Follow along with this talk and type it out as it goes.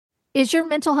Is your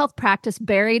mental health practice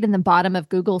buried in the bottom of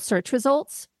Google search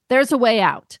results? There's a way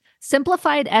out.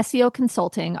 Simplified SEO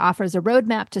Consulting offers a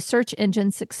roadmap to search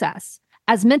engine success.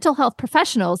 As mental health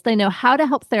professionals, they know how to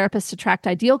help therapists attract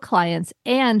ideal clients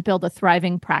and build a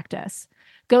thriving practice.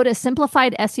 Go to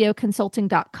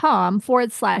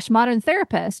simplifiedseoconsulting.com/modern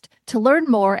therapist to learn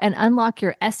more and unlock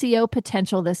your SEO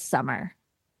potential this summer.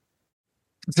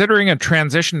 Considering a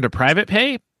transition to private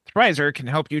pay? Thrizer can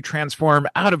help you transform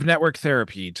out-of-network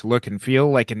therapy to look and feel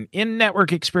like an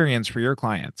in-network experience for your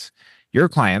clients. Your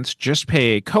clients just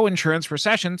pay co-insurance for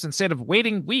sessions instead of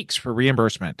waiting weeks for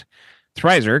reimbursement.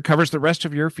 Thrizer covers the rest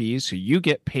of your fees so you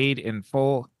get paid in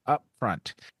full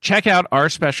upfront. Check out our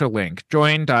special link,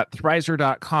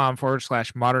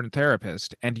 join.thrizer.com/modern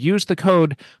therapist, and use the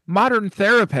code Modern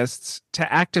Therapists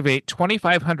to activate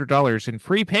 $2,500 in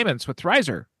free payments with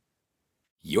Thrizer.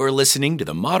 You're listening to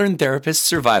the Modern Therapist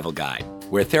Survival Guide,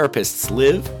 where therapists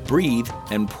live, breathe,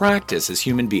 and practice as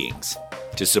human beings.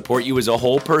 To support you as a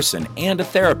whole person and a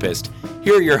therapist,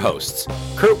 here are your hosts,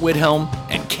 Kurt Widhelm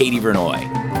and Katie Vernoy.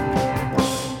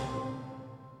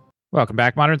 Welcome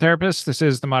back, Modern Therapists. This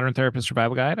is the Modern Therapist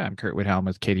Survival Guide. I'm Kurt Widhelm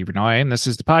with Katie Vernoy, and this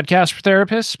is the podcast for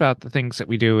therapists about the things that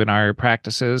we do in our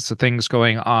practices, the things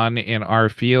going on in our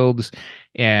fields,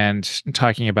 and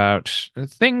talking about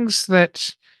things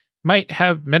that might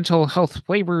have mental health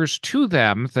flavors to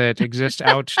them that exist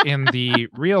out in the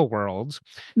real world.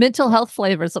 Mental health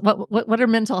flavors. What are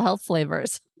mental health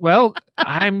flavors? Well,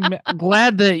 I'm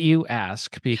glad that you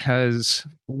ask, because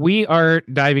we are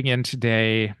diving in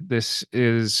today. This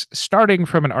is starting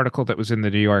from an article that was in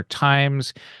the New York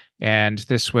Times, and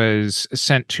this was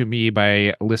sent to me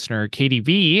by listener Katie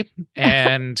V.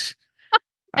 And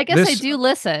I guess I do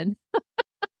listen.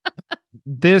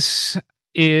 This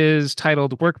is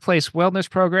titled "Workplace Wellness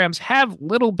Programs Have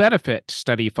Little Benefit,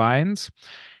 Study Finds."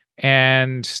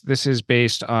 And this is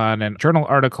based on a journal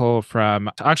article from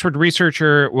Oxford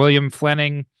researcher William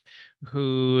Fleming,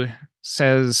 who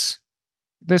says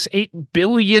this $8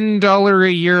 billion a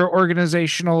year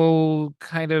organizational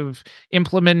kind of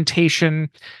implementation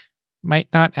might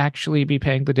not actually be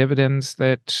paying the dividends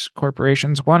that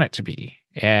corporations want it to be.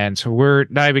 And so we're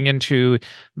diving into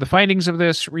the findings of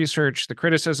this research, the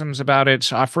criticisms about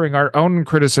it, offering our own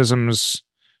criticisms,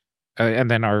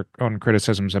 and then our own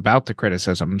criticisms about the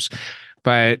criticisms,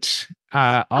 but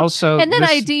also and then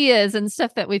ideas and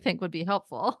stuff that we think would be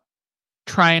helpful.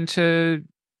 Trying to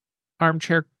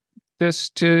armchair this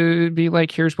to be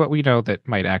like, here's what we know that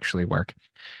might actually work.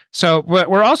 So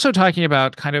we're also talking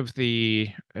about kind of the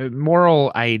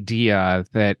moral idea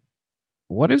that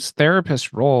what is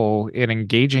therapists' role in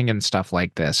engaging in stuff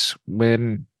like this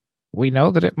when we know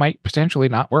that it might potentially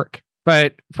not work?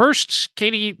 But first,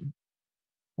 Katie,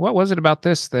 what was it about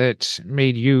this that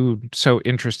made you so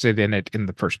interested in it in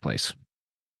the first place?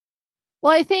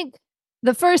 Well, I think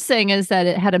the first thing is that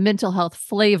it had a mental health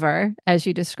flavor, as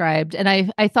you described. And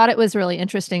I thought it was really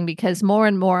interesting because more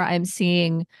and more I'm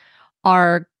seeing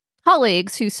our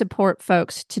colleagues who support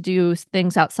folks to do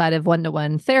things outside of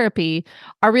one-to-one therapy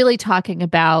are really talking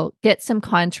about get some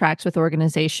contracts with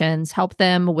organizations, help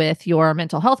them with your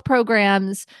mental health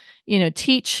programs,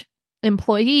 teach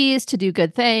employees to do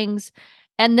good things.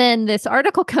 And then this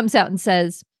article comes out and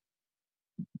says,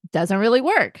 doesn't really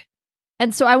work.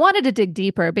 And so I wanted to dig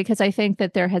deeper because I think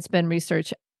that there has been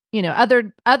research,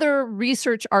 other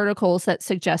research articles that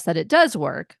suggest that it does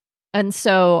work. And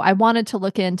so I wanted to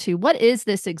look into what is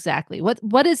this exactly?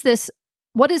 What is this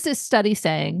study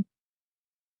saying?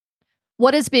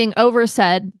 What is being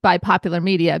oversaid by popular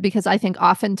media? Because I think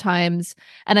oftentimes,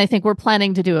 and I think we're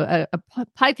planning to do a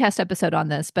podcast episode on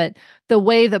this, but the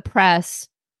way the press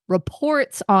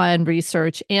reports on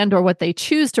research and or what they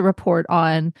choose to report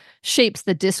on shapes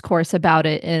the discourse about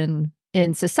it in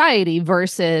society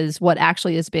versus what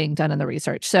actually is being done in the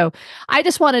research. So I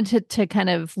just wanted to kind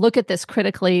of look at this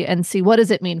critically and see what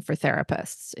does it mean for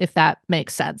therapists, if that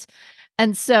makes sense.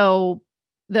 And so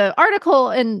the article,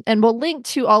 and we'll link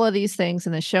to all of these things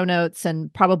in the show notes,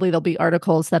 and probably there'll be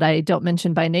articles that I don't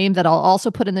mention by name that I'll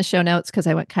also put in the show notes because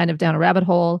I went kind of down a rabbit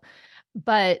hole.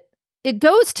 But it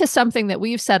goes to something that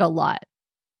we've said a lot.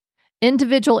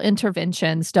 Individual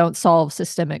interventions don't solve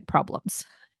systemic problems.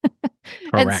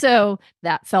 And so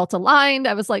that felt aligned.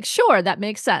 I was like, sure, that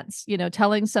makes sense.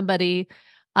 Telling somebody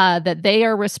that they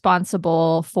are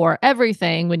responsible for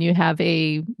everything when you have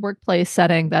a workplace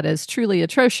setting that is truly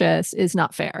atrocious is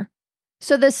not fair.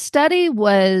 So the study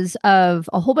was of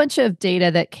a whole bunch of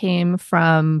data that came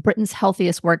from Britain's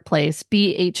Healthiest Workplace,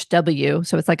 BHW.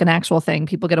 So it's like an actual thing.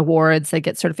 People get awards, they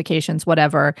get certifications,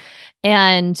 whatever.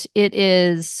 And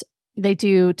they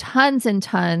do tons and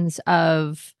tons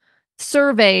of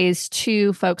surveys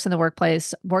to folks in the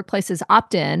workplace. Workplaces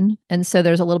opt in. And so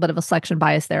there's a little bit of a selection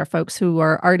bias there. Folks who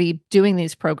are already doing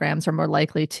these programs are more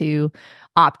likely to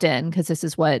opt in because this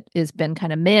is what has been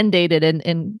kind of mandated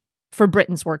in for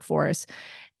Britain's workforce.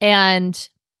 And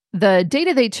the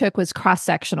data they took was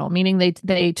cross-sectional, meaning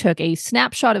they took a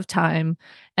snapshot of time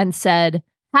and said,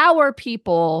 how are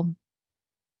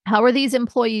these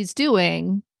employees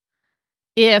doing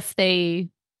if they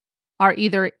are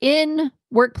either in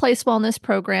workplace wellness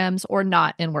programs or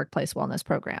not in workplace wellness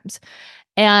programs?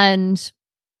 And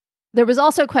there was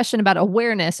also a question about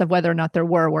awareness of whether or not there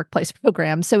were workplace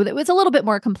programs. So it was a little bit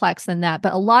more complex than that.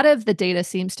 But a lot of the data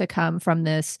seems to come from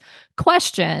this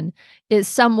question: is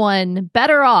someone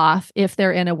better off if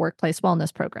they're in a workplace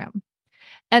wellness program?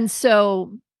 And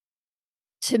so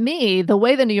to me, the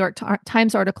way the New York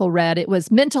Times article read, it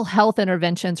was mental health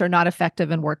interventions are not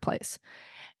effective in workplace.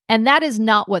 And that is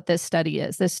not what this study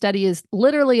is. This study is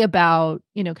literally about,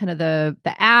 kind of the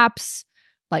apps,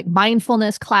 like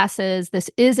mindfulness classes.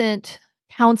 This isn't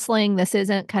counseling. This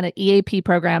isn't kind of EAP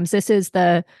programs. This is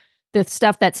the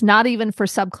stuff that's not even for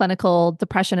subclinical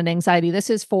depression and anxiety.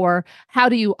 This is for how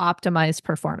do you optimize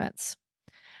performance?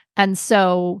 And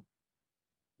so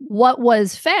what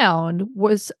was found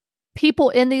was people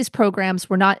in these programs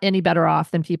were not any better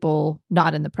off than people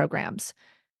not in the programs.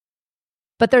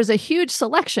 But there's a huge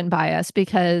selection bias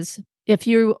because if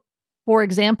you, for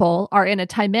example, are in a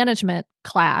time management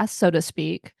class, so to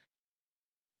speak,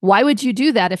 why would you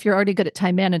do that if you're already good at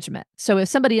time management? So if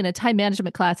somebody in a time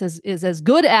management class is as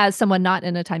good as someone not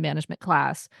in a time management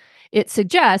class, it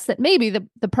suggests that maybe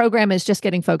the program is just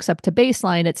getting folks up to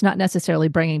baseline. It's not necessarily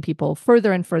bringing people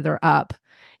further and further up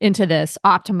into this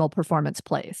optimal performance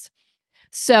place.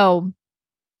 So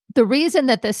the reason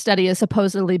that this study is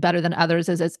supposedly better than others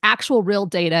is it's actual real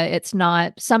data. It's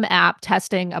not some app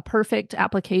testing a perfect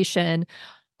application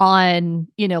on,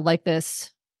 like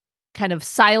this kind of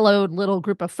siloed little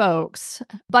group of folks,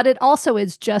 but it also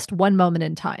is just one moment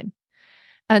in time.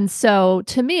 And so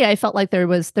to me, I felt like there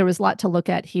was a lot to look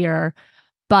at here,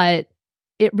 but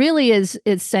it really is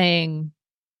saying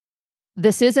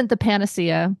this isn't the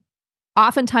panacea.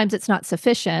 Oftentimes it's not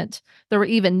sufficient. There were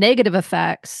even negative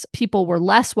effects. People were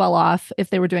less well off if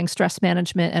they were doing stress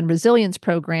management and resilience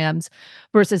programs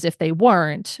versus if they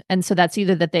weren't. And so that's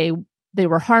either that they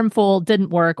were harmful,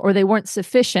 didn't work, or they weren't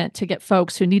sufficient to get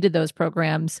folks who needed those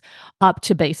programs up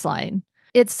to baseline.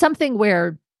 It's something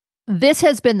where this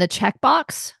has been the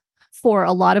checkbox for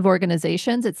a lot of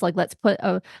organizations. It's like,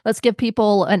 let's give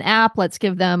people an app, let's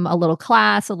give them a little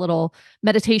class, a little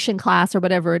meditation class or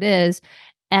whatever it is.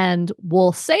 And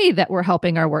we'll say that we're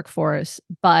helping our workforce,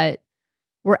 but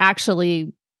we're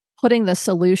actually putting the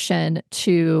solution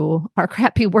to our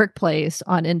crappy workplace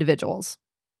on individuals.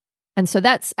 And so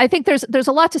I think there's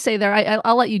a lot to say there.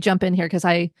 I'll let you jump in here because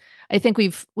I think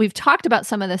we've talked about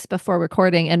some of this before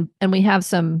recording, and we have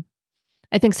some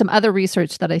other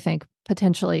research that I think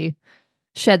potentially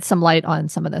shed some light on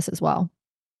some of this as well.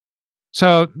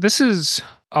 So this is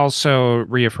also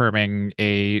reaffirming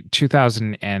a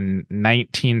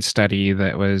 2019 study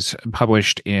that was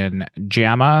published in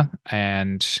JAMA,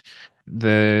 and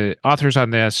the authors on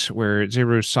this were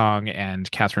Ziru Song and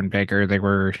Catherine Baker. They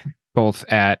were both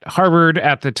at Harvard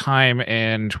at the time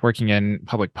and working in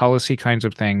public policy kinds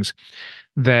of things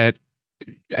that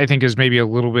I think is maybe a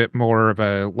little bit more of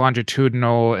a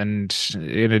longitudinal and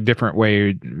in a different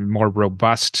way, more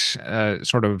robust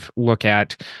sort of look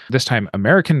at this time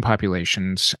American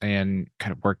populations and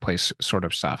kind of workplace sort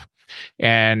of stuff.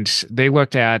 And they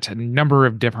looked at a number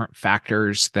of different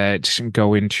factors that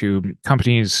go into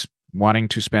companies wanting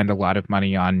to spend a lot of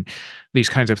money on these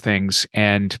kinds of things.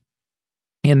 And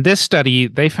in this study,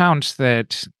 they found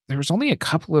that there was only a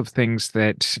couple of things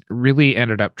that really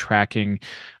ended up tracking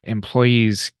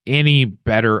employees any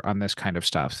better on this kind of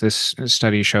stuff. This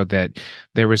study showed that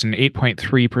there was an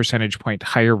 8.3 percentage point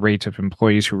higher rate of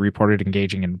employees who reported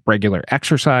engaging in regular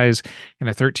exercise and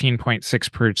a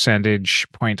 13.6 percentage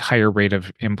point higher rate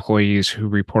of employees who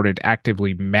reported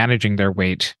actively managing their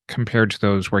weight compared to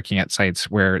those working at sites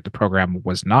where the program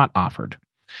was not offered.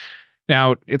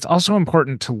 Now, it's also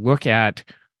important to look at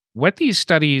what these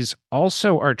studies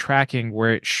also are tracking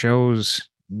where it shows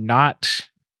not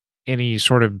any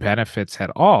sort of benefits at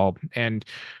all. And,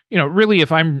 really,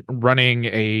 if I'm running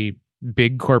a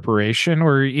big corporation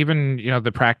or even,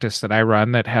 the practice that I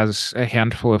run that has a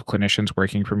handful of clinicians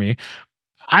working for me,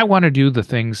 I want to do the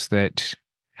things that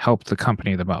help the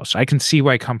company the most. I can see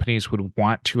why companies would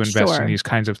want to invest in these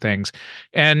kinds of things.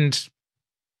 And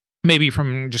maybe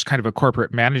from just kind of a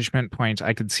corporate management point,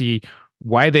 I could see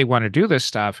why they want to do this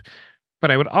stuff.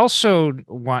 But I would also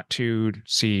want to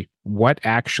see what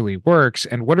actually works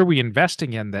and what are we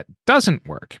investing in that doesn't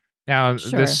work. Now,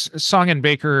 Sure. this Song and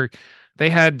Baker, they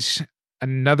had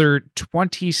another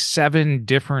 27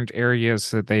 different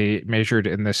areas that they measured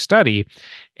in this study,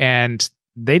 and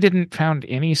they didn't found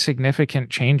any significant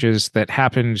changes that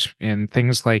happened in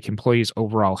things like employees'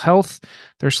 overall health,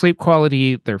 their sleep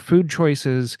quality, their food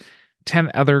choices,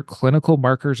 10 other clinical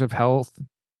markers of health.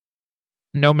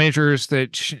 No measures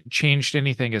that changed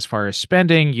anything as far as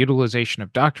spending, utilization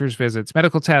of doctor's visits,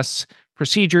 medical tests,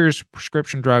 procedures,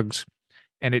 prescription drugs,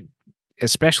 and it,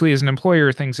 especially as an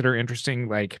employer, things that are interesting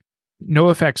like no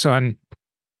effects on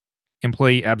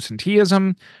employee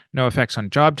absenteeism, no effects on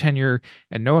job tenure,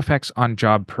 and no effects on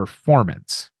job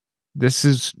performance. This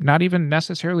is not even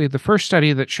necessarily the first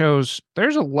study that shows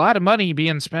there's a lot of money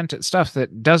being spent at stuff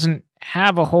that doesn't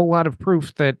have a whole lot of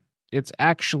proof that it's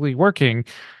actually working.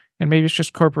 And maybe it's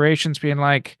just corporations being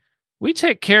like, we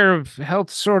take care of health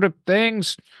sort of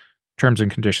things. Terms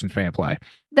and conditions may apply.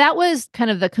 That was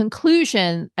kind of the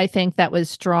conclusion, I think, that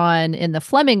was drawn in the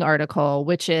Fleming article,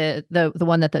 which is the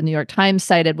one that the New York Times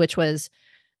cited, which was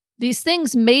these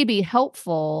things may be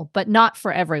helpful, but not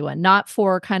for everyone, not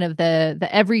for kind of the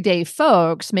everyday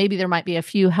folks. Maybe there might be a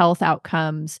few health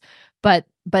outcomes, but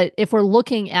if we're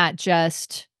looking at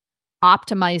just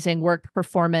optimizing work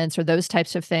performance or those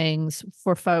types of things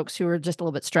for folks who are just a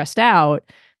little bit stressed out,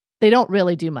 they don't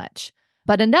really do much.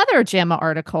 But another JAMA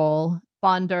article,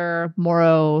 Bonder,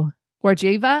 Moro,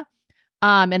 Gorgieva,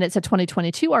 and it's a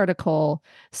 2022 article,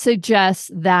 suggests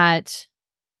that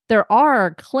there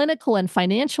are clinical and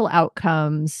financial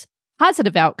outcomes,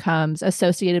 positive outcomes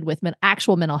associated with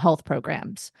actual mental health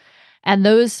programs. And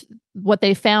those, what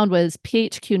they found was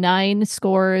PHQ-9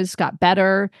 scores got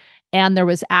better, and there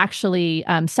was actually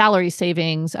salary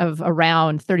savings of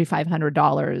around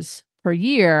 $3,500 per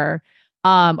year,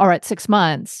 or at 6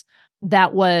 months.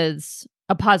 That was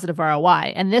a positive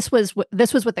ROI. And this was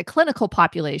with the clinical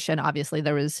population. Obviously,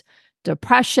 there was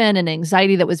depression and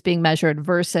anxiety that was being measured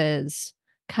versus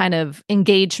kind of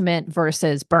engagement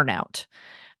versus burnout.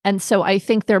 And so I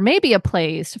think there may be a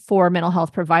place for mental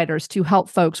health providers to help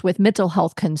folks with mental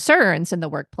health concerns in the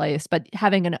workplace, but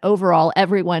having an overall,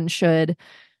 everyone should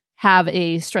have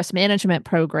a stress management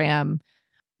program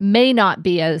may not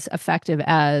be as effective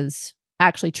as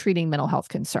actually treating mental health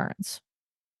concerns.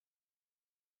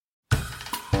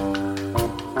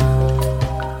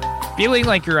 Feeling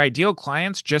like your ideal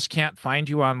clients just can't find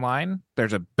you online?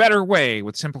 There's a better way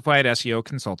with Simplified SEO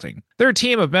Consulting. They're a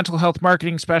team of mental health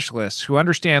marketing specialists who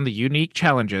understand the unique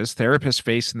challenges therapists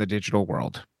face in the digital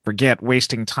world. Forget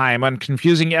wasting time on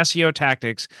confusing SEO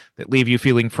tactics that leave you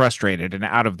feeling frustrated and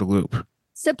out of the loop.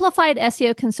 Simplified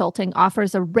SEO Consulting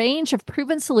offers a range of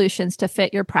proven solutions to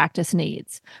fit your practice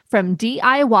needs, from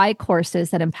DIY courses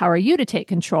that empower you to take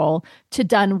control, to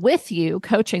done with you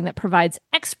coaching that provides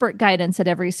expert guidance at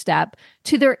every step,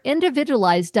 to their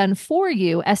individualized done for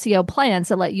you SEO plans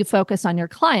that let you focus on your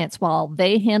clients while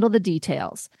they handle the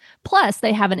details. Plus,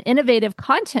 they have an innovative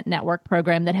content network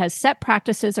program that has set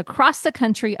practices across the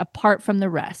country apart from the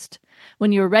rest.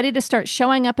 When you're ready to start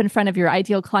showing up in front of your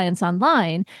ideal clients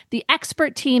online, the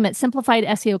expert team at Simplified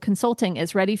SEO Consulting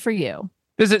is ready for you.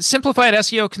 Visit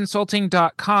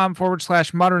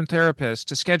simplifiedseoconsulting.com/modern therapist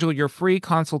to schedule your free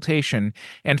consultation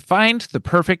and find the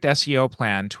perfect SEO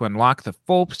plan to unlock the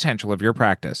full potential of your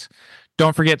practice.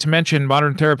 Don't forget to mention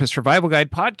Modern Therapist Survival Guide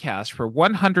podcast for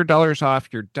 $100 off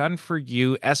your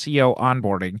done-for-you SEO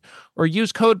onboarding, or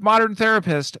use code Modern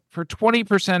Therapist for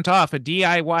 20% off a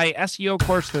DIY SEO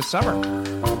course this summer.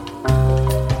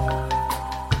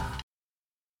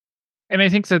 And I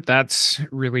think that that's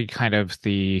really kind of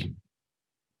the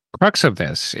crux of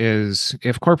this is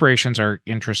if corporations are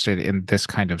interested in this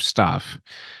kind of stuff,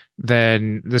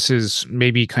 then this is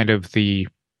maybe kind of the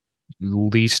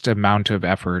least amount of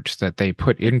effort that they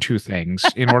put into things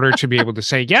in order to be able to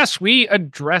say, yes, we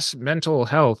address mental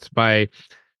health by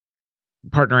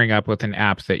partnering up with an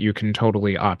app that you can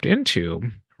totally opt into,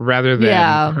 rather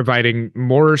than providing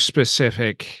more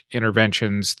specific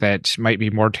interventions that might be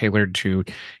more tailored to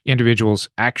individuals'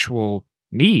 actual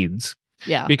needs.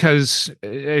 Yeah. Because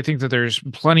I think that there's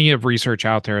plenty of research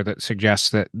out there that suggests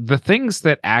that the things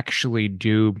that actually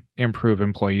do improve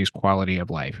employees' quality of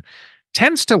life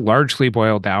tends to largely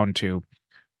boil down to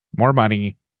more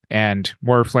money and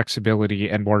more flexibility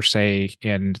and more say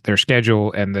in their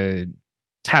schedule and the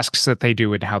tasks that they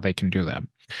do and how they can do them.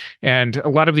 And a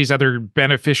lot of these other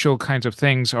beneficial kinds of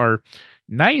things are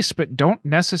nice, but don't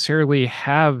necessarily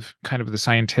have kind of the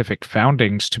scientific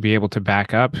foundings to be able to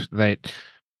back up that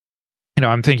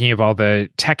I'm thinking of all the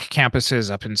tech campuses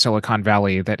up in Silicon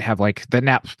Valley that have like the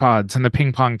nap pods and the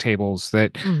ping pong tables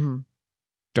that Mhm.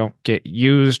 don't get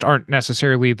used, aren't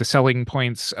necessarily the selling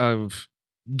points of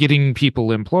getting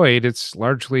people employed. It's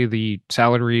largely the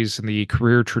salaries and the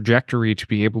career trajectory to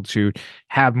be able to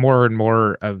have more and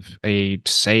more of a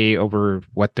say over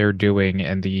what they're doing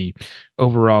and the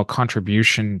overall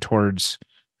contribution towards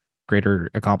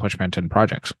greater accomplishment in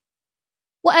projects.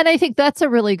 Well, and I think that's a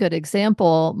really good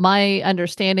example. My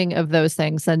understanding of those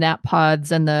things, the nap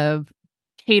pods and the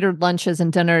catered lunches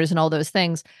and dinners and all those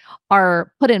things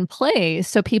are put in place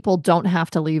so people don't have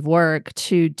to leave work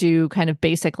to do kind of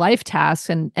basic life tasks,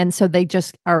 and so they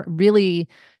just are really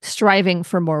striving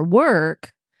for more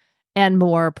work and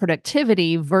more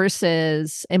productivity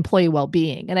versus employee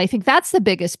well-being. And I think that's the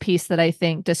biggest piece that I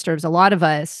think disturbs a lot of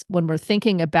us when we're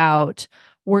thinking about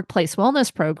workplace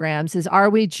wellness programs is, are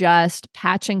we just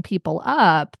patching people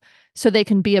up so they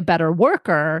can be a better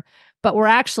worker, but we're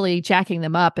actually jacking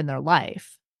them up in their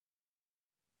life?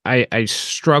 I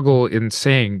struggle in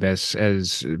saying this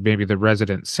as maybe the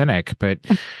resident cynic, but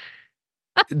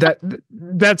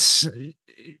that's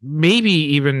maybe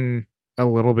even a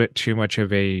little bit too much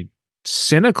of a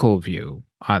cynical view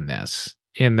on this,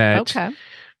 in that, Okay.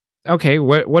 okay,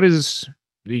 what is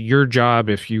your job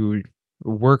if you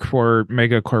work for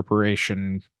mega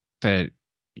corporation that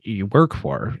you work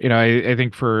for? I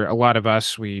think for a lot of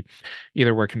us, we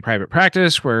either work in private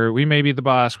practice where we may be the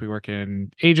boss, we work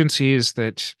in agencies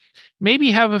that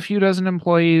maybe have a few dozen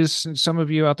employees. And some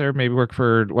of you out there maybe work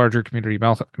for larger community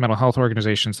mental health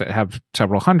organizations that have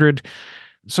several hundred.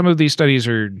 Some of these studies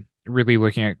are really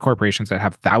looking at corporations that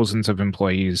have thousands of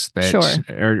employees that Sure.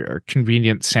 are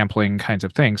convenient sampling kinds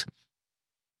of things.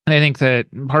 And I think that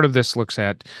part of this looks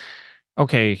at,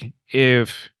 okay,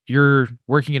 if you're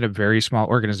working in a very small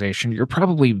organization, you're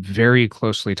probably very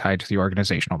closely tied to the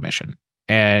organizational mission.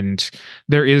 And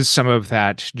there is some of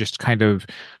that just kind of,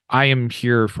 I am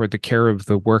here for the care of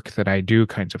the work that I do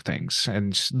kinds of things.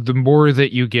 And the more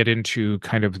that you get into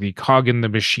kind of the cog in the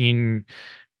machine,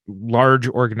 large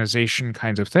organization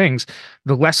kinds of things,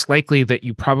 the less likely that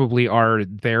you probably are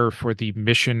there for the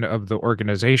mission of the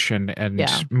organization Yeah.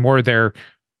 and more there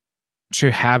to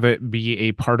have it be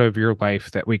a part of your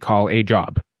life that we call a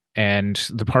job, and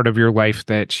the part of your life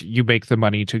that you make the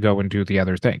money to go and do the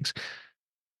other things.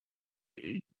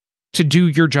 To do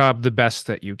your job the best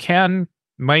that you can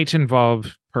might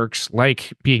involve perks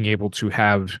like being able to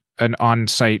have an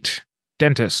on-site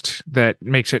dentist that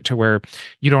makes it to where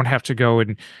you don't have to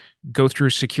go through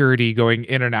security going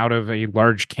in and out of a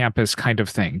large campus kind of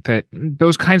thing. That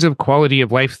those kinds of quality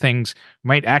of life things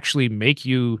might actually make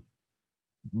you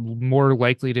more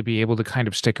likely to be able to kind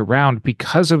of stick around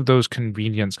because of those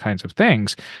convenience kinds of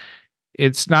things.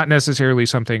 It's not necessarily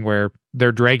something where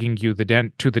they're dragging you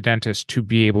to the dentist to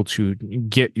be able to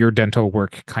get your dental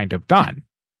work kind of done.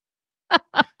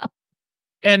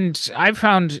 And I've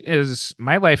found as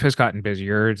my life has gotten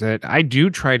busier that I do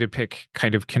try to pick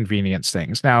kind of convenience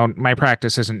things. Now, my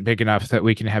practice isn't big enough that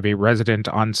we can have a resident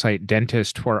on-site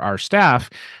dentist for our staff,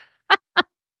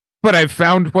 but I've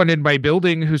found one in my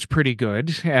building who's pretty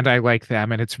good, and I like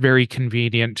them, and it's very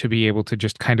convenient to be able to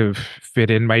just kind of fit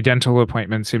in my dental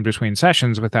appointments in between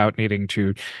sessions without needing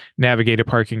to navigate a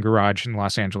parking garage in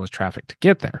Los Angeles traffic to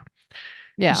get there.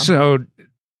 Yeah. So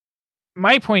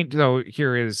my point though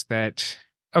here is that,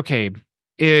 okay,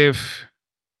 if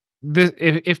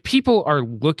if people are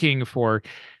looking for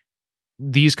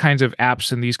these kinds of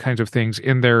apps and these kinds of things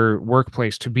in their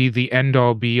workplace to be the end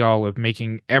all be all of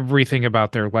making everything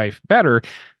about their life better,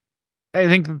 I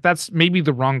think that's maybe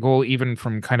the wrong goal, even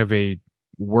from kind of a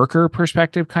worker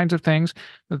perspective kinds of things.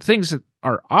 The things that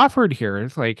are offered here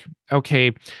is like,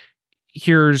 okay,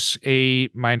 here's a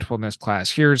mindfulness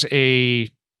class. Here's a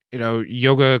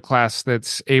yoga class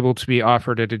that's able to be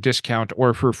offered at a discount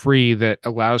or for free that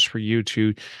allows for you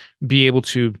to be able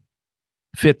to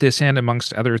fit this in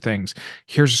amongst other things.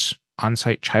 Here's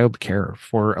on-site childcare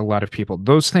for a lot of people.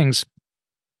 Those things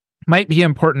might be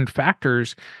important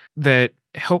factors that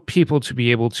help people to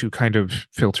be able to kind of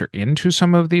filter into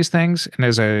some of these things. And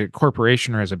as a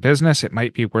corporation or as a business, it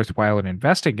might be worthwhile in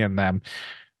investing in them.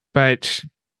 But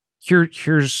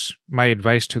here's my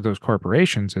advice to those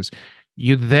corporations is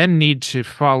you then need to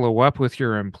follow up with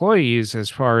your employees as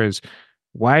far as,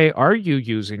 why are you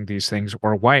using these things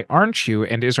or why aren't you?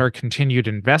 And is our continued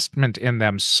investment in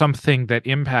them something that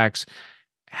impacts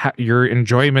your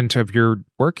enjoyment of your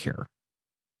work here?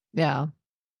 Yeah.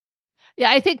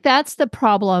 Yeah, I think that's the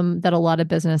problem that a lot of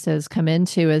businesses come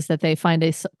into, is that they find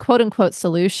a quote unquote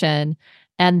solution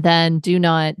and then do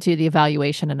not do the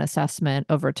evaluation and assessment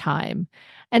over time.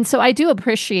 And so I do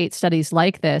appreciate studies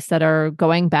like this that are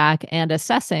going back and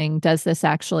assessing, does this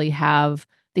actually have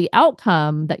the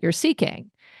outcome that you're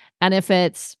seeking? And if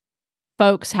it's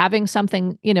folks having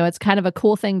something, it's kind of a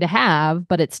cool thing to have,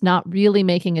 but it's not really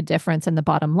making a difference in the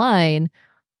bottom line,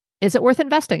 is it worth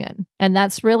investing in? And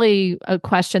that's really a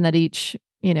question that each,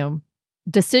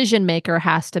 decision maker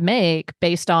has to make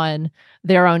based on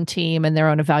their own team and their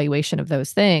own evaluation of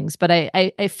those things. But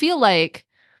I feel like,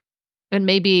 and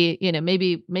maybe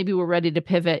we're ready to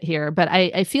pivot here, but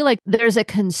I feel like there's a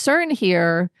concern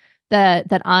here that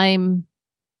I'm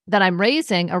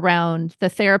raising around the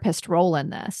therapist role in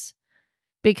this.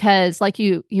 Because like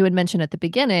you had mentioned at the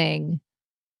beginning,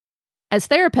 as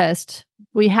therapists,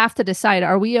 we have to decide,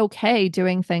 are we okay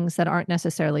doing things that aren't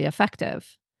necessarily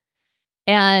effective?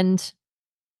 And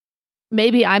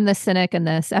maybe I'm the cynic in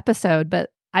this episode,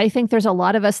 but I think there's a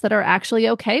lot of us that are actually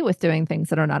okay with doing things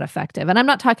that are not effective. And I'm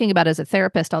not talking about as a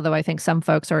therapist, although I think some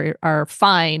folks are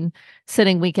fine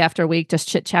sitting week after week just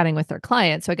chit-chatting with their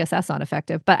clients. So I guess that's not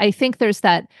effective. But I think there's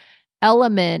that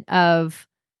element of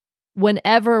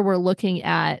whenever we're looking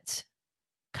at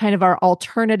kind of our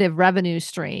alternative revenue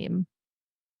stream,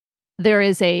 there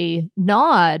is a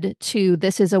nod to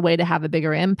this is a way to have a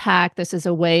bigger impact. This is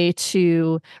a way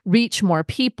to reach more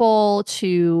people,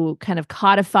 to kind of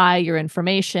codify your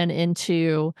information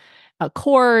into a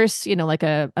course, like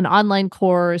an online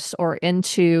course or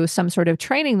into some sort of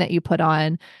training that you put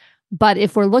on. But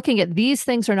if we're looking at these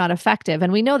things are not effective,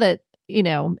 and we know that,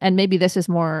 and maybe this is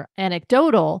more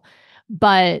anecdotal,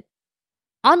 but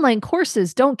online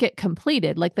courses don't get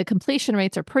completed. Like the completion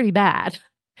rates are pretty bad.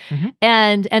 Mm-hmm.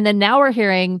 And then now we're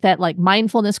hearing that like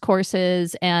mindfulness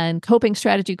courses and coping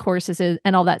strategy courses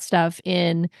and all that stuff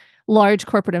in large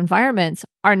corporate environments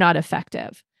are not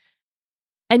effective.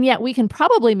 And yet we can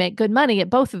probably make good money at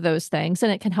both of those things,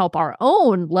 and it can help our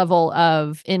own level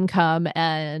of income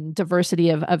and diversity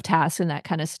of tasks and that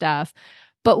kind of stuff.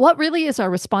 But what really is our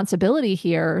responsibility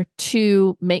here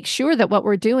to make sure that what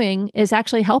we're doing is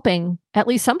actually helping at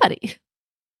least somebody?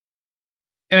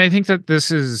 And I think that this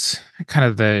is kind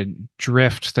of the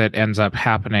drift that ends up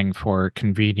happening for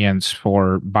convenience,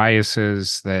 for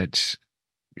biases, that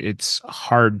it's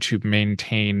hard to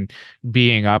maintain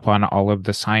being up on all of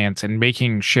the science and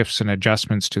making shifts and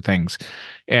adjustments to things.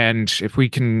 And if we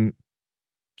can,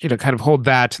 kind of hold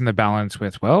that in the balance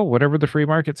with, well, whatever the free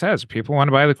market says, if people want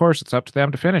to buy the course, it's up to them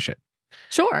to finish it.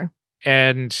 Sure.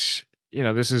 And,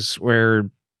 this is where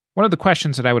one of the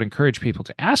questions that I would encourage people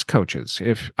to ask coaches,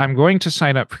 if I'm going to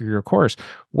sign up for your course,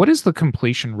 what is the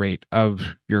completion rate of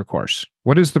your course?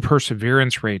 What is the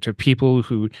perseverance rate of people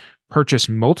who purchase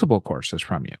multiple courses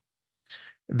from you?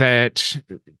 That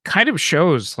kind of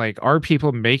shows, like, are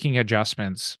people making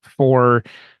adjustments for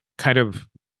kind of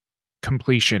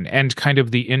completion and kind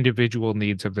of the individual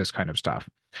needs of this kind of stuff?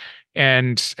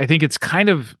 And I think it's kind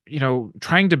of,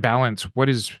 trying to balance what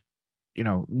is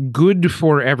good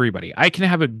for everybody. I can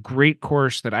have a great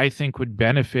course that I think would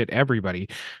benefit everybody,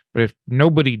 but if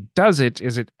nobody does it,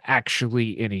 is it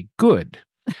actually any good?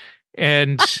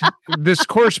 And this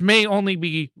course may only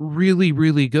be really,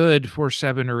 really good for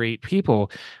 7 or 8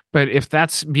 people. But if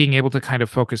that's being able to kind of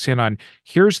focus in on,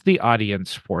 here's the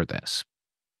audience for this.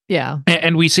 Yeah.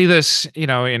 And we see this,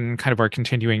 in kind of our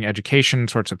continuing education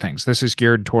sorts of things. This is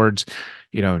geared towards,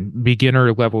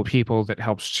 beginner level people that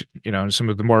helps, some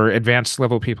of the more advanced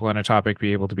level people on a topic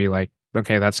be able to be like,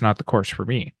 okay, that's not the course for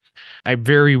me. I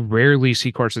very rarely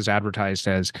see courses advertised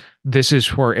as this is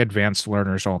for advanced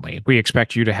learners only. We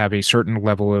expect you to have a certain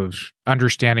level of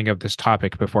understanding of this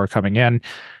topic before coming in.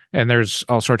 And there's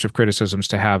all sorts of criticisms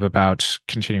to have about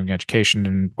continuing education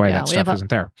and why that stuff isn't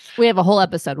there. We have a whole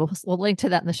episode. We'll link to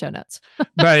that in the show notes.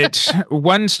 But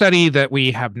one study that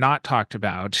we have not talked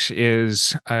about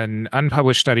is an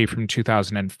unpublished study from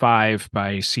 2005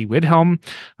 by C. Widhelm.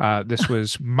 This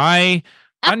was my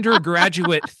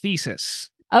undergraduate thesis.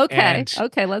 Okay.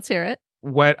 Okay, let's hear it.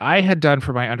 What I had done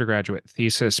for my undergraduate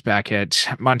thesis back at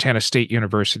Montana State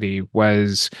University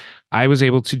was I was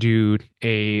able to do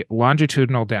a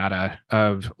longitudinal data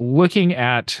of looking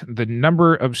at the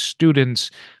number of students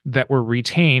that were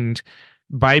retained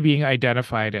by being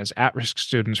identified as at-risk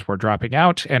students for dropping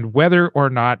out and whether or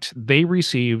not they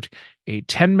received a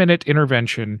 10-minute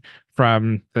intervention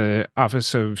from the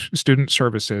Office of Student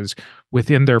Services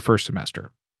within their first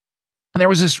semester. And there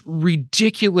was this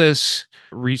ridiculous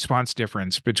response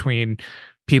difference between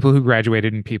people who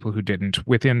graduated and people who didn't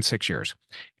within 6 years.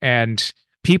 And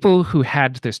people who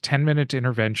had this 10-minute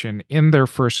intervention in their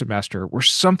first semester were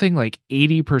something like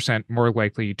 80% more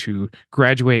likely to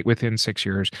graduate within 6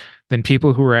 years than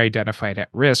people who were identified at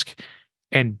risk.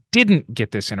 and didn't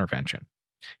get this intervention.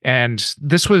 And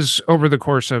this was over the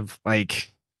course of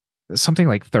something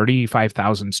like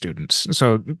 35,000 students.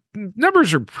 So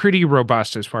numbers are pretty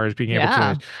robust as far as being able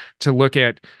Yeah. to look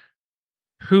at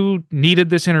who needed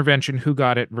this intervention, who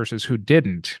got it versus who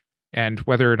didn't, and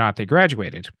whether or not they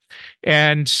graduated.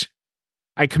 And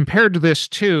I compared this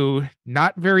to,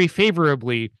 not very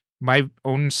favorably, my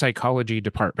own psychology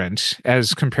department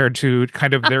as compared to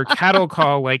kind of their cattle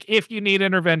call, like, if you need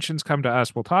interventions, come to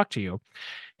us, we'll talk to you.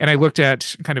 And I looked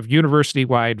at kind of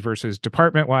university-wide versus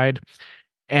department-wide.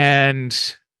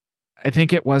 And I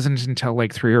think it wasn't until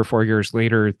like 3 or 4 years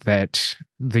later that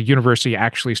the university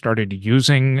actually started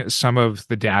using some of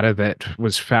the data that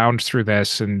was found through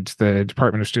this and the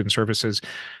Department of Student Services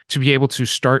to be able to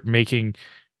start making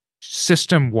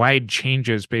system-wide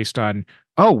changes based on,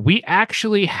 oh, we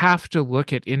actually have to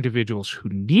look at individuals who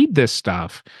need this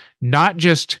stuff, not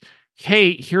just,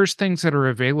 hey, here's things that are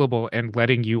available and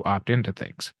letting you opt into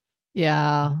things.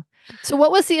 Yeah. So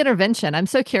what was the intervention? I'm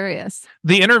so curious.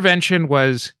 The intervention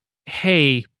was,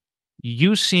 hey,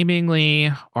 you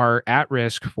seemingly are at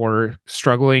risk for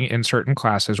struggling in certain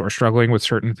classes or struggling with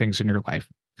certain things in your life.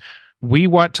 We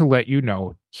want to let you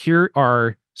know, here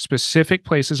are specific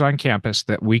places on campus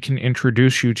that we can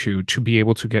introduce you to be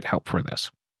able to get help for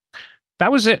this.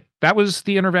 That was it. That was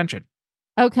the intervention.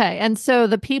 Okay. And so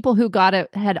the people who got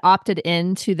it had opted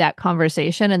into that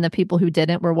conversation, and the people who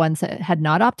didn't were ones that had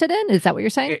not opted in? Is that what you're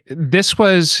saying? This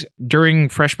was during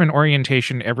freshman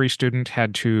orientation. Every student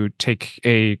had to take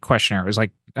a questionnaire. It was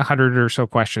like 100 or so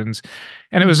questions,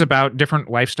 and it was about different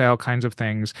lifestyle kinds of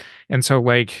things. And so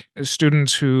like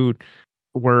students who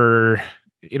were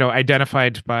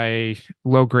identified by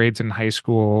low grades in high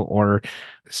school or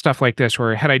stuff like this,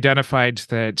 or had identified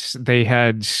that they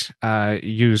had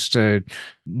used a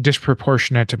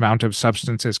disproportionate amount of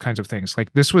substances, kinds of things.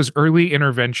 Like, this was early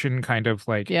intervention, kind of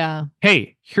like, Yeah.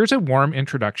 hey, here's a warm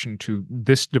introduction to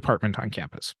this department on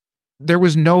campus.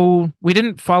 We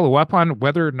didn't follow up on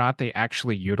whether or not they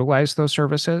actually utilized those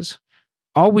services.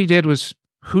 All we did was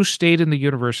who stayed in the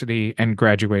university and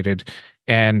graduated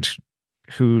and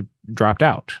who dropped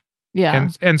out. Yeah.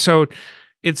 And so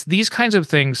it's these kinds of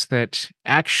things that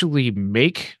actually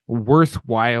make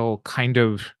worthwhile kind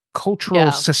of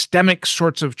cultural, systemic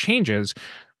sorts of changes,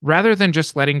 rather than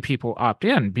just letting people opt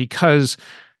in. Because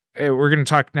we're going to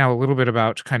talk now a little bit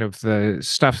about kind of the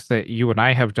stuff that you and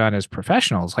I have done as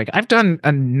professionals. Like, I've done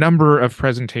a number of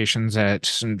presentations at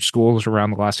some schools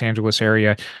around the Los Angeles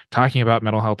area, talking about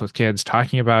mental health with kids,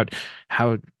 talking about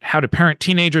how to parent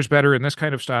teenagers better and this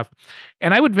kind of stuff.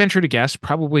 And I would venture to guess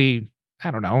probably,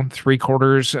 I don't know,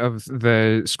 3/4 of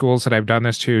the schools that I've done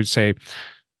this to say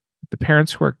the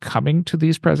parents who are coming to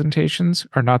these presentations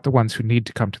are not the ones who need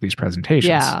to come to these presentations.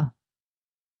 Yeah.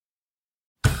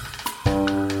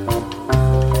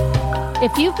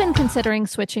 If you've been considering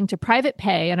switching to private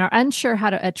pay and are unsure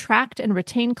how to attract and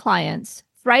retain clients,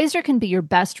 Thrizer can be your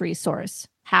best resource.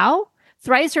 How?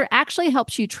 Thrizer actually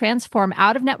helps you transform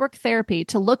out-of-network therapy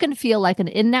to look and feel like an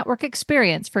in-network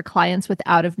experience for clients with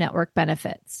out-of-network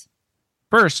benefits.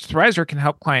 First, Thrizer can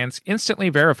help clients instantly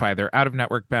verify their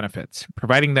out-of-network benefits,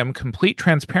 providing them complete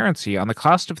transparency on the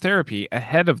cost of therapy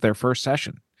ahead of their first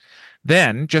session.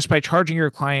 Then, just by charging your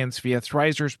clients via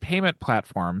Thrizer's payment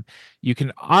platform, you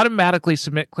can automatically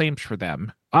submit claims for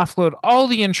them, offload all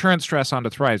the insurance stress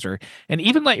onto Thrizer, and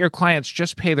even let your clients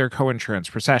just pay their coinsurance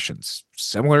for sessions,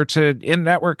 similar to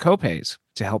in-network copays,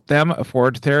 to help them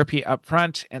afford therapy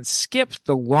upfront and skip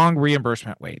the long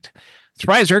reimbursement wait.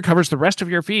 Thrizer covers the rest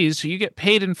of your fees, so you get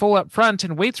paid in full upfront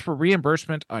and waits for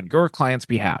reimbursement on your client's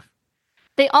behalf.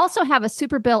 They also have a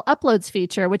super bill uploads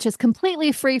feature, which is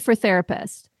completely free for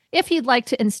therapists. If you'd like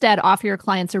to instead offer your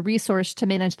clients a resource to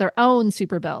manage their own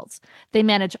super bills, they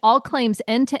manage all claims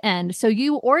end to end, so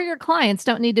you or your clients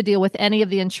don't need to deal with any of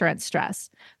the insurance stress.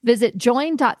 Visit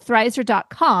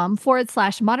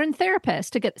join.thrizer.com/modern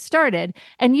therapist to get started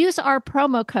and use our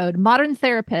promo code Modern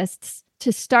Therapists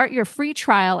to start your free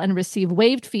trial and receive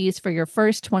waived fees for your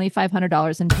first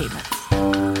 $2,500 in payments.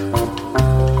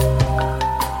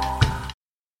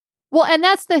 Well, and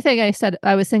that's the thing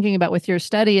I was thinking about with your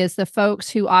study is the folks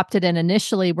who opted in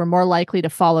initially were more likely to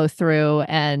follow through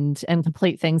and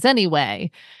complete things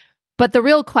anyway. But the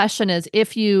real question is,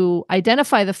 if you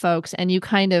identify the folks and you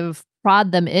kind of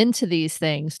prod them into these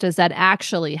things, does that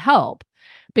actually help?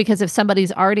 Because if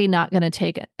somebody's already not going to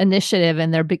take initiative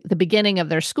in the beginning of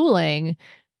their schooling,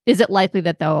 is it likely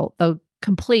that they'll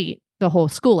complete the whole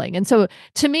schooling? And so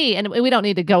to me, and we don't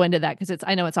need to go into that because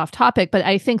I know it's off topic, but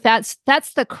I think that's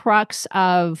the crux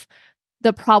of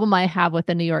the problem I have with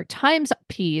the New York Times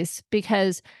piece,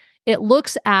 because it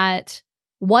looks at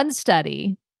one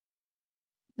study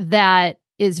that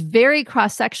is very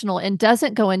cross-sectional and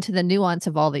doesn't go into the nuance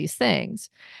of all these things.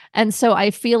 And so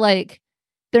I feel like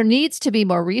there needs to be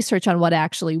more research on what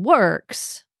actually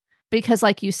works. Because,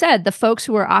 like you said, the folks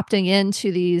who are opting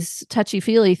into these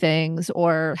touchy-feely things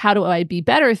or how do I be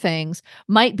better things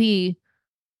might be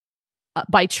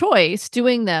by choice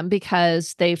doing them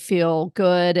because they feel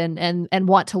good and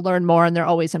want to learn more and they're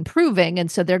always improving.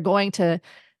 And so they're going to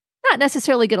not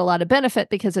necessarily get a lot of benefit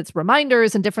because it's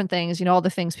reminders and different things, all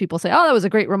the things people say, oh, that was a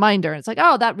great reminder. And it's like,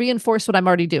 oh, that reinforced what I'm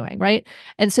already doing. Right.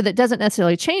 And so that doesn't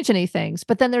necessarily change any things.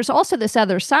 But then there's also this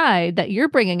other side that you're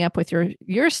bringing up with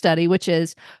your study, which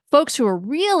is folks who are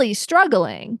really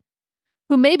struggling,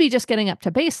 who may be just getting up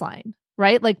to baseline.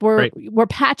 Right. Like we're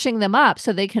patching them up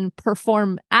so they can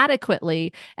perform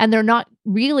adequately and they're not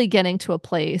really getting to a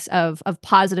place of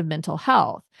positive mental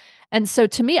health. And so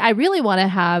to me, I really want to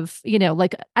have,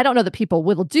 like, I don't know that people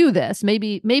will do this.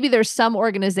 Maybe there's some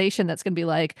organization that's going to be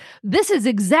like, this is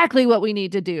exactly what we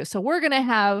need to do. So we're going to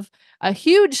have a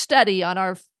huge study on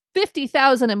our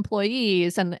 50,000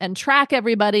 employees and track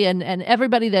everybody and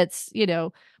everybody that's,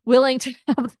 willing to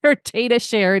have their data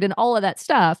shared and all of that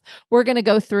stuff. We're going to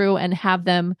go through and have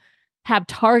them have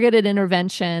targeted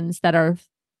interventions that are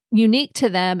unique to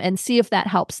them and see if that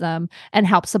helps them and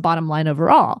helps the bottom line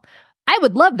overall. I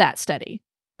would love that study,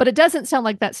 but it doesn't sound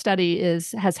like that study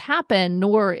has happened,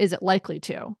 nor is it likely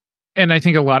to. And I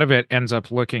think a lot of it ends up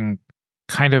looking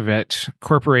kind of at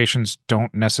corporations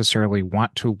don't necessarily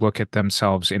want to look at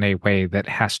themselves in a way that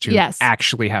has to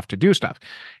actually have to do stuff.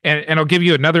 And I'll give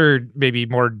you another maybe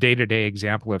more day-to-day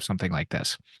example of something like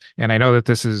this. And I know that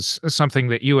this is something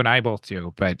that you and I both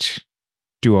do, but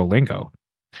Duolingo.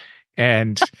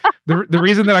 And the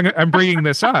reason that I'm bringing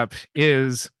this up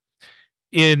is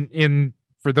in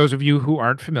for those of you who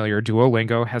aren't familiar,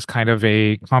 Duolingo has kind of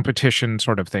a competition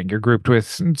sort of thing. You're grouped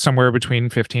with somewhere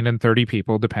between 15 and 30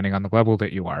 people, depending on the level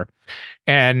that you are.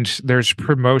 And there's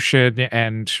promotion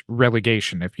and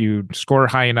relegation. If you score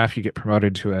high enough, you get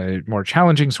promoted to a more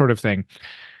challenging sort of thing.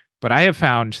 But I have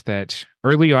found that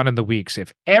early on in the weeks,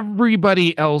 if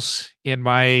everybody else in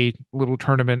my little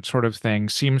tournament sort of thing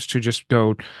seems to just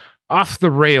go off the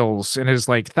rails and is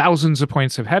like thousands of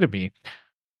points ahead of me,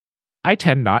 I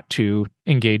tend not to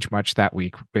engage much that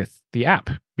week with the app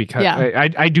because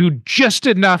I do just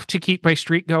enough to keep my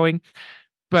streak going.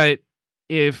 But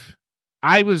if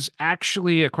I was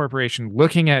actually a corporation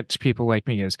looking at people like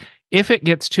me, is if it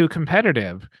gets too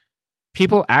competitive,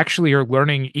 people actually are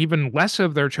learning even less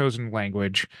of their chosen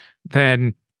language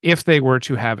than if they were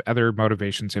to have other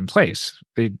motivations in place.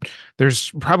 There's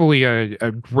probably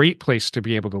a great place to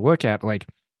be able to look at, like,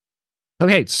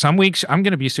 okay, some weeks I'm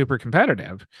going to be super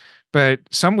competitive, but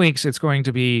some weeks it's going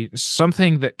to be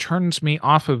something that turns me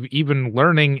off of even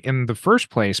learning in the first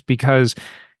place because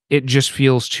it just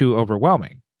feels too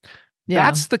overwhelming. Yeah.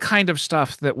 That's the kind of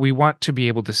stuff that we want to be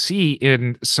able to see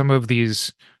in some of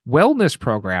these wellness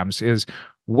programs is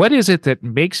what is it that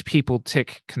makes people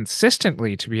tick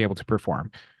consistently to be able to perform?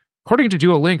 According to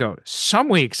Duolingo, some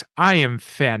weeks I am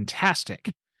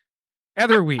fantastic.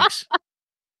 Other weeks,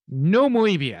 no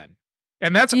muy bien.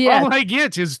 And that's all I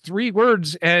get is 3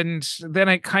 words, and then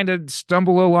I kind of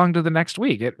stumble along to the next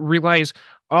week. It relies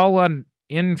all on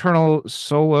internal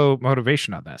solo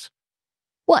motivation on this.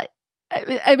 Well,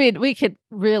 I mean, we could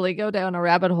really go down a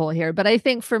rabbit hole here, but I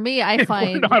think for me, I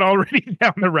find... We're not already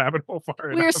down the rabbit hole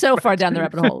far enough. We're so far down the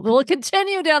rabbit hole. We'll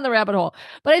continue down the rabbit hole.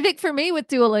 But I think for me with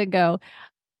Duolingo,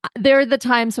 there are the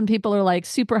times when people are like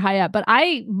super high up, but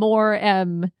I more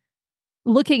am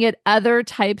looking at other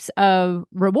types of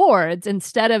rewards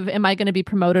instead of am I going to be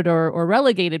promoted or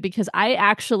relegated, because I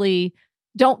actually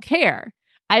don't care.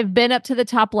 I've been up to the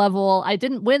top level. I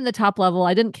didn't win the top level.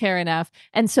 I didn't care enough.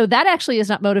 And so that actually is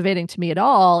not motivating to me at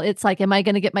all. It's like, am I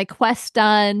going to get my quest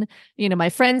done? My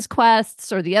friends'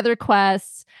 quests or the other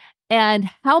quests, and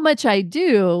how much I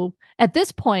do at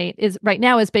this point is right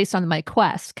now is based on my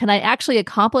quest. Can I actually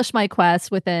accomplish my quest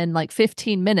within like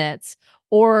 15 minutes?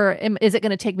 Or is it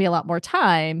going to take me a lot more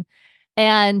time?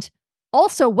 And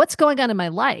also, what's going on in my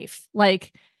life?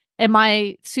 Like, am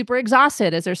I super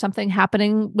exhausted? Is there something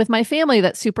happening with my family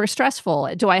that's super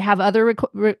stressful? Do I have other,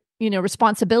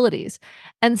 responsibilities?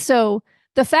 And so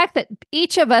the fact that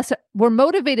each of us were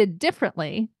motivated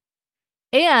differently,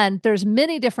 and there's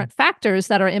many different factors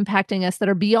that are impacting us that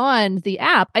are beyond the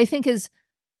app, I think is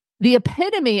the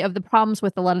epitome of the problems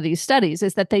with a lot of these studies,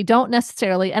 is that they don't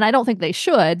necessarily, and I don't think they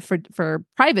should for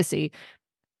privacy,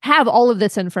 have all of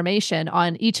this information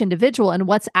on each individual and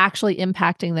what's actually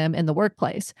impacting them in the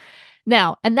workplace.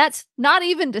 Now, and that's not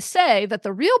even to say that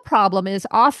the real problem is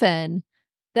often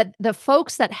that the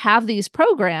folks that have these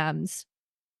programs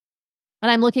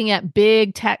and I'm looking at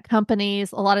big tech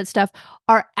companies, a lot of stuff,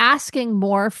 are asking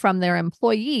more from their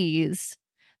employees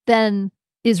than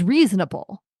is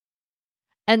reasonable.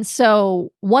 And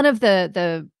so one of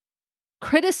the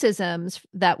criticisms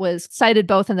that was cited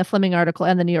both in the Fleming article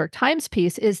and the New York Times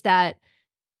piece is that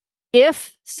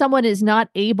if someone is not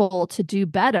able to do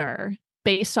better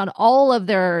based on all of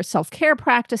their self-care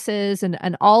practices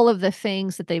and all of the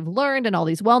things that they've learned and all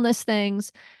these wellness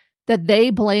things, that they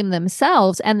blame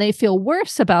themselves and they feel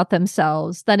worse about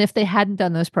themselves than if they hadn't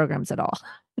done those programs at all.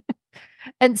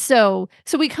 And so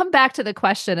we come back to the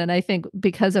question, and I think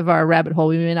because of our rabbit hole,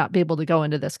 we may not be able to go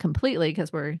into this completely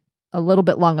because we're a little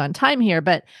bit long on time here.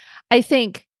 But I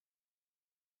think,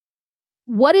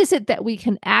 what is it that we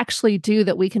can actually do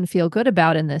that we can feel good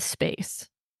about in this space?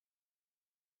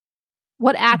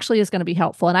 What actually is going to be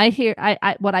helpful? And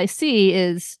I what I see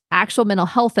is actual mental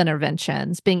health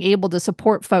interventions, being able to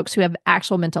support folks who have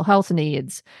actual mental health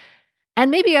needs, and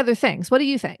maybe other things. What do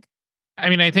you think? I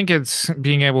mean, I think it's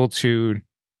being able to,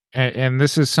 and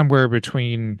this is somewhere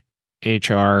between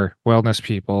HR, wellness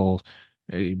people,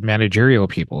 managerial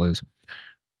people, is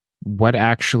what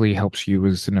actually helps you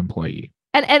as an employee.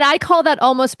 And I call that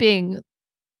almost being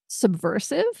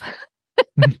subversive.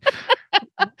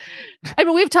 I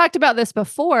mean, we've talked about this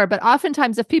before, but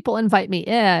oftentimes if people invite me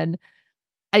in,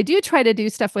 I do try to do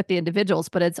stuff with the individuals,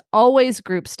 but it's always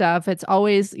group stuff. It's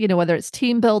always, whether it's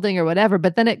team building or whatever,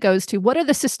 but then it goes to, what are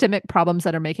the systemic problems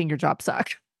that are making your job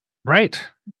suck? Right.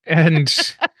 And,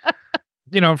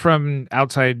 from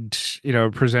outside,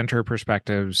 presenter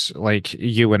perspectives, like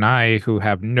you and I, who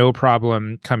have no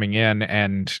problem coming in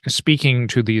and speaking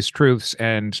to these truths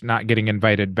and not getting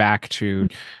invited back to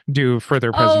do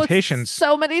further presentations.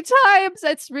 So many times.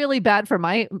 It's really bad for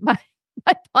my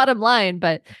bottom line,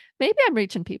 but maybe I'm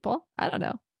reaching people. I don't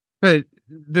know. But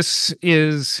this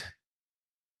is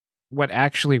what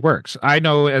actually works. I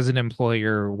know as an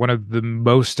employer, one of the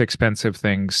most expensive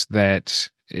things that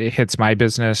hits my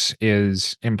business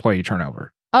is employee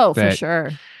turnover. Oh, for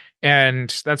sure.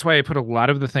 And that's why I put a lot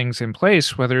of the things in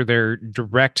place, whether they're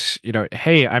direct,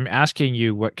 hey, I'm asking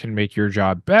you what can make your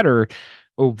job better,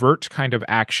 overt kind of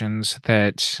actions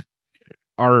that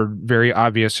are very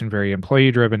obvious and very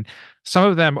employee driven. Some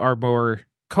of them are more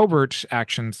covert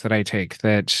actions that I take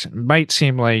that might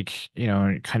seem like,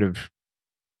 kind of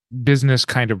business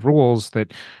kind of rules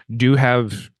that do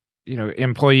have,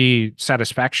 employee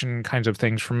satisfaction kinds of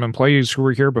things from employees who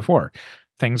were here before.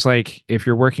 Things like, if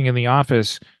you're working in the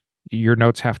office, your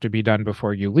notes have to be done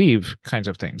before you leave, kinds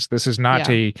of things. This is not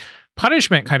a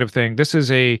punishment kind of thing. This is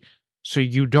so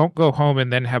you don't go home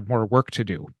and then have more work to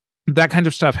do. That kind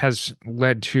of stuff has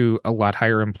led to a lot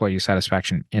higher employee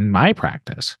satisfaction in my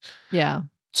practice. Yeah.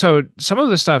 So some of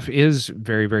the stuff is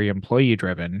very, very employee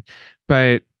driven,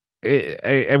 but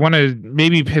I want to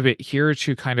maybe pivot here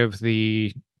to kind of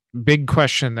the big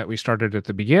question that we started at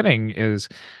the beginning is,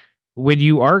 when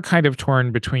you are kind of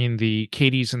torn between the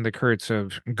Katies and the Kurts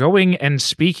of going and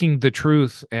speaking the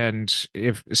truth, and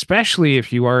especially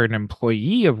if you are an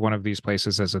employee of one of these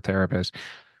places as a therapist,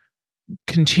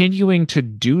 continuing to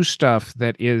do stuff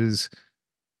that is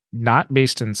not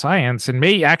based in science and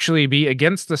may actually be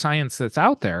against the science that's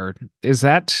out there, is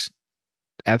that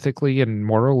ethically and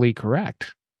morally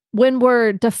correct? When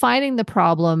we're defining the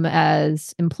problem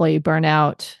as employee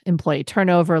burnout, employee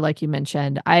turnover, like you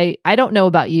mentioned, I don't know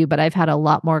about you, but I've had a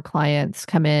lot more clients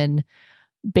come in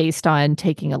based on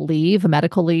taking a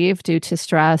medical leave due to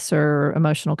stress or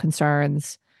emotional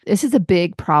concerns. This is a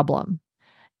big problem.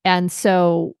 And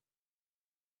so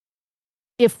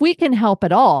if we can help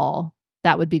at all,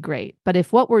 that would be great. But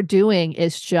if what we're doing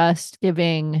is just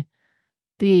giving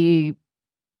the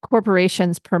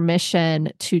corporations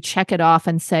permission to check it off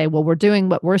and say, well, we're doing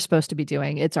what we're supposed to be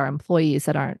doing, it's our employees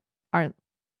that aren't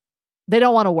they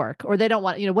don't want to work, or they don't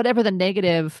want, whatever the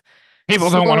negative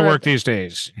people don't want to work these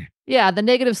days. Yeah, the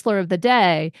negative slur of the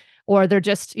day, or they're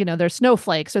just, they're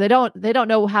snowflakes, or they don't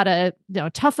know how to,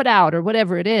 tough it out, or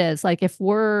whatever it is. Like, if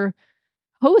we're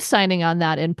co-signing on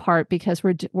that in part because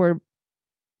we're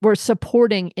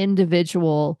supporting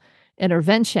individual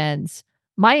interventions,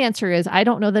 my answer is I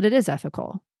don't know that it is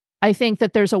ethical. I think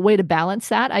that there's a way to balance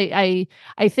that. I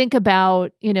think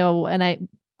about, and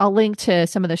I'll link to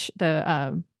some of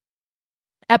the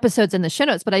episodes in the show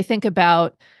notes, but I think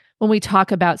about when we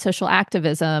talk about social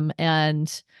activism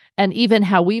and even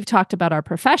how we've talked about our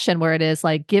profession, where it is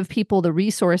like, give people the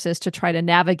resources to try to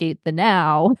navigate the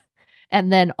now,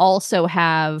 and then also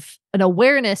have an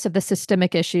awareness of the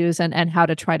systemic issues and how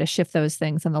to try to shift those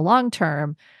things in the long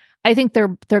term. I think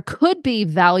there could be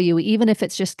value, even if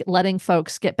it's just letting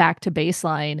folks get back to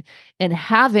baseline and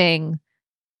having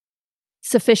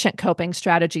sufficient coping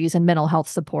strategies and mental health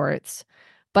supports.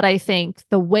 But I think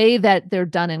the way that they're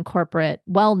done in corporate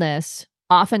wellness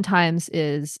oftentimes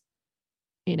is,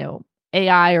 you know,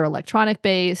 AI or electronic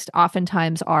based,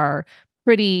 oftentimes are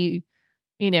pretty,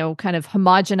 kind of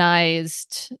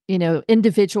homogenized,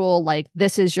 individual, like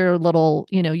this is your little,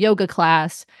 yoga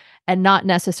class, and not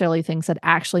necessarily things that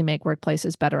actually make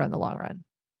workplaces better in the long run.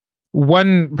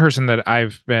 One person that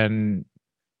I've been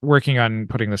working on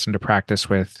putting this into practice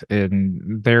with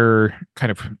in their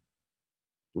kind of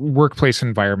workplace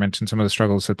environment and some of the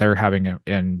struggles that they're having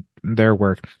in their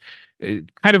work, it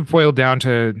kind of boiled down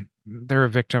to they're a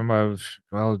victim of,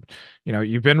 well,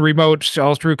 you've been remote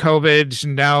all through COVID.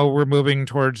 And now we're moving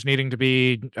towards needing to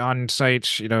be on site,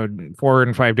 4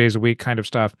 and 5 days a week kind of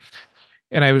stuff.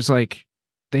 And I was like,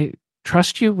 they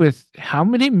trust you with how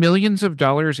many millions of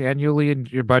dollars annually in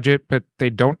your budget, but they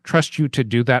don't trust you to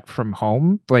do that from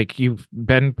home. Like, you've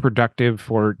been productive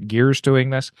for years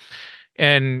doing this,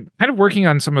 and kind of working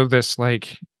on some of this,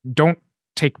 like, don't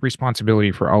take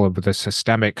responsibility for all of the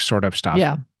systemic sort of stuff.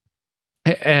 Yeah.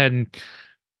 And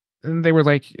they were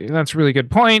like, that's a really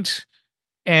good point.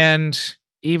 And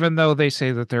even though they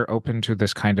say that they're open to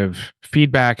this kind of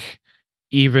feedback,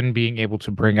 even being able to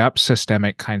bring up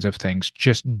systemic kinds of things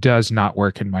just does not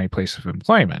work in my place of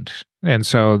employment. And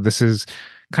so this is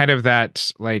kind of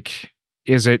that, like,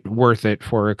 is it worth it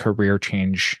for a career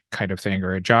change kind of thing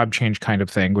or a job change kind of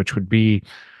thing, which would be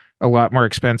a lot more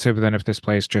expensive than if this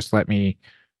place just let me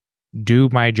do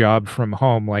my job from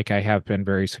home like I have been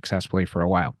very successfully for a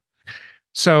while.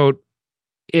 So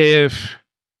if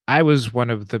I was one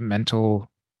of the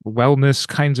mental wellness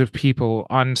kinds of people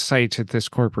on site at this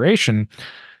corporation,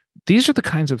 these are the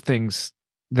kinds of things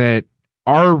that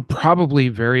are probably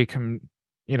very kind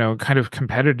of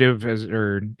competitive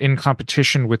or in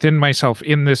competition within myself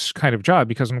in this kind of job,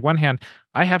 because on one hand,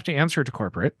 I have to answer to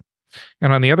corporate.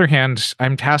 And on the other hand,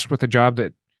 I'm tasked with a job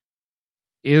that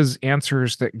is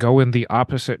answers that go in the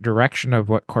opposite direction of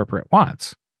what corporate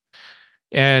wants.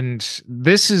 And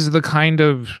this is the kind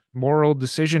of moral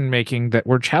decision making that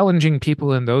we're challenging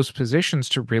people in those positions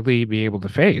to really be able to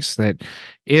face. That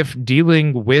if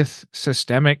dealing with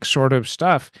systemic sort of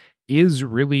stuff is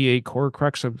really a core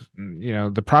crux of,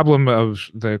 the problem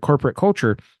of the corporate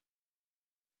culture,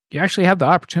 you actually have the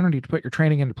opportunity to put your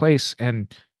training into place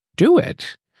and do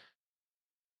it.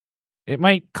 It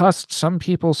might cost some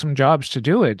people some jobs to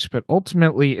do it, but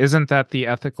ultimately, isn't that the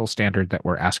ethical standard that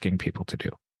we're asking people to do?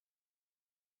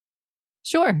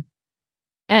 Sure.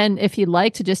 And if you'd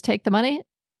like to just take the money,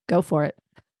 go for it.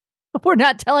 We're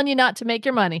not telling you not to make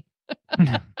your money.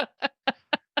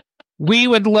 We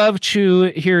would love to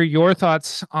hear your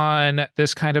thoughts on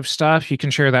this kind of stuff. You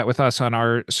can share that with us on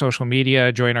our social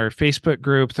media. Join our Facebook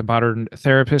group, the Modern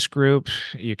Therapist Group.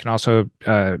 You can also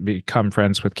become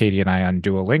friends with Katie and I on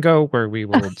Duolingo, where we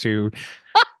will do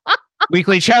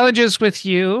weekly challenges with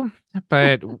you.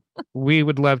 But we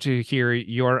would love to hear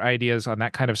your ideas on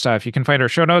that kind of stuff. You can find our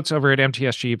show notes over at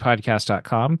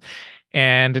mtsgpodcast.com.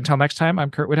 And until next time, I'm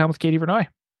Kurt Whithelm with Katie Vernoy.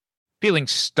 Feeling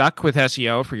stuck with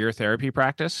SEO for your therapy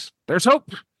practice? There's hope.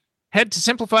 Head to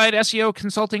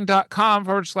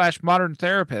simplifiedseoconsulting.com/modern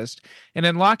therapist and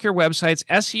unlock your website's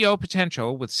SEO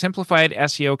potential with Simplified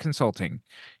SEO Consulting.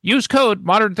 Use code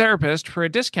Modern Therapist for a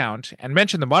discount and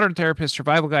mention the Modern Therapist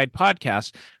Survival Guide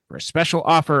podcast for a special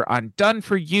offer on Done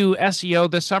For You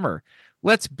SEO this summer.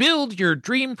 Let's build your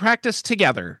dream practice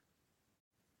together.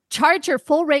 Charge your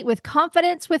full rate with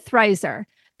confidence with Thrizer.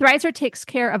 Thrizer takes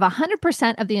care of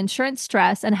 100% of the insurance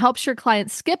stress and helps your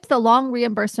clients skip the long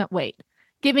reimbursement wait,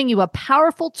 giving you a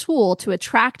powerful tool to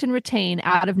attract and retain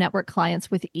out-of-network clients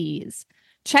with ease.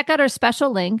 Check out our special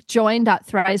link,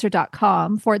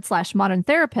 join.thrizer.com/modern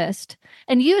therapist,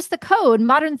 and use the code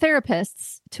Modern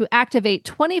Therapists to activate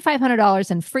 $2,500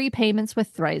 in free payments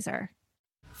with Thrizer.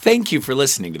 Thank you for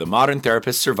listening to the Modern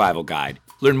Therapist Survival Guide.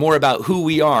 Learn more about who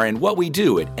we are and what we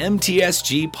do at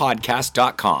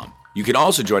mtsgpodcast.com. You can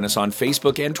also join us on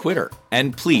Facebook and Twitter.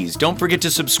 And please don't forget to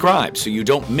subscribe so you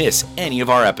don't miss any of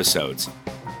our episodes.